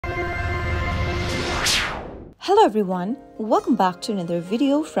Hello everyone, welcome back to another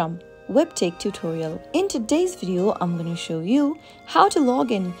video from Webtech Tutorial. In today's video, I'm going to show you how to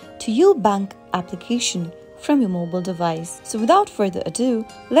log in to Ubank application from your mobile device. So without further ado,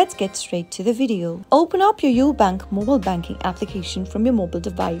 let's get straight to the video. Open up your Ubank mobile banking application from your mobile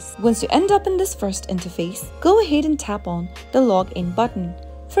device. Once you end up in this first interface, go ahead and tap on the login button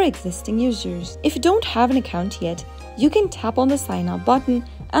for existing users. If you don't have an account yet, you can tap on the sign up button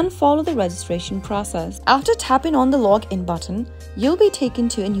and follow the registration process. After tapping on the login button, you'll be taken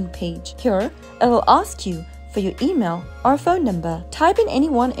to a new page. Here, it will ask you for your email or phone number. Type in any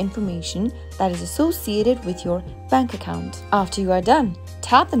one information that is associated with your bank account. After you are done,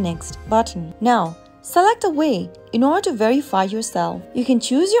 tap the next button. Now, select a way in order to verify yourself. You can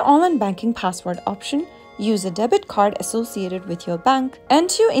choose your online banking password option, use a debit card associated with your bank,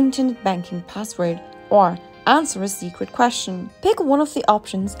 enter your internet banking password, or answer a secret question. Pick one of the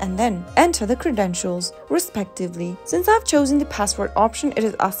options and then enter the credentials respectively. Since I've chosen the password option, it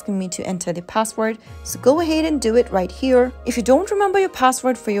is asking me to enter the password, so go ahead and do it right here. If you don't remember your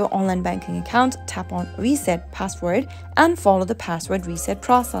password for your online banking account, tap on reset password and follow the password reset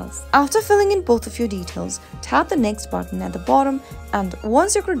process. After filling in both of your details, tap the next button at the bottom, and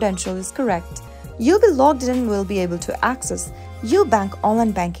once your credential is correct, you'll be logged in and will be able to access Ubank online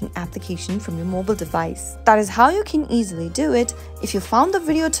banking application from your mobile device. That is how you can easily do it. If you found the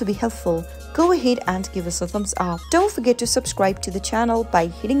video to be helpful, go ahead and give us a thumbs up. Don't forget to subscribe to the channel by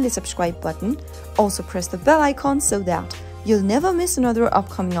hitting the subscribe button. Also press the bell icon so that you'll never miss another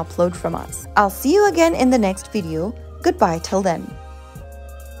upcoming upload from us. I'll see you again in the next video. Goodbye till then.